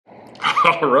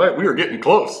All right, we are getting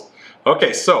close.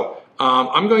 Okay, so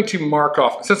I'm going to mark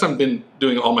off, since I've been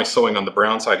doing all my sewing on the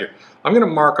brown side here, I'm going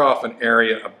to mark off an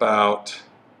area about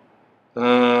 7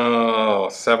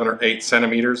 or 8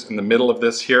 centimeters in the middle of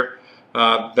this here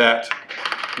that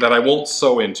I won't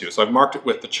sew into. So I've marked it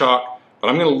with the chalk, but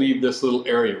I'm going to leave this little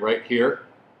area right here.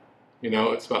 You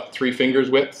know, it's about 3 fingers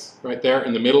width right there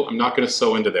in the middle. I'm not going to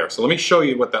sew into there. So let me show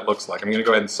you what that looks like. I'm going to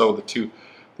go ahead and sew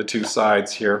the two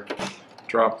sides here.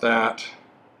 Drop that.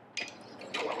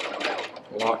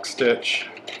 Lock stitch.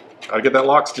 Gotta get that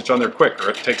lock stitch on there quick or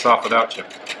it takes off without you.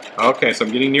 Okay, so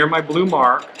I'm getting near my blue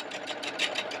mark.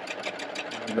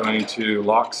 I'm going to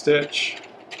lock stitch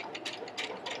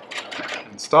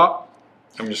and stop.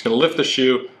 I'm just going to lift the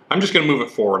shoe. I'm just going to move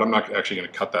it forward. I'm not actually going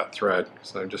to cut that thread,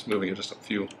 so I'm just moving it just a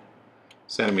few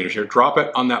centimeters here. Drop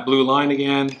it on that blue line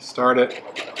again. Start it.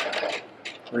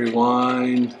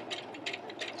 Rewind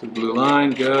to the blue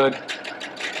line. Good.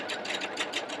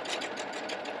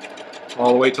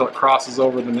 All the way till it crosses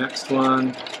over the next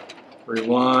one.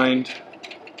 Rewind.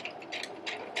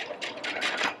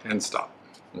 And stop.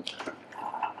 Okay.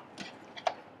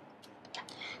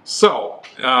 So,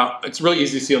 it's really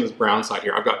easy to see on this brown side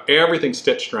here. I've got everything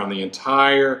stitched around the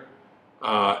entire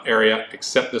area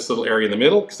except this little area in the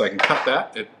middle because I can cut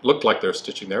that. It looked like there's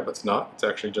stitching there, but it's not. It's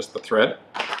actually just the thread.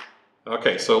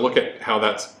 Okay, so look at how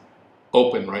that's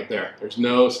open right there. There's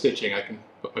no stitching. I can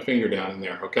put my finger down in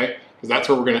there, okay? Because that's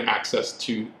where we're going to access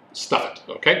to stuff it,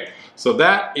 okay? So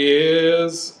that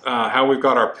is how we've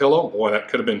got our pillow. Boy, that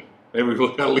could have been, maybe we've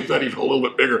got to leave that even a little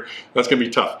bit bigger. That's going to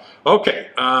be tough. Okay,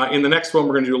 in the next one,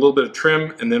 we're going to do a little bit of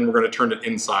trim, and then we're going to turn it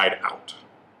inside out,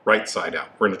 right side out.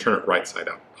 We're going to turn it right side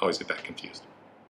out. I always get that confused.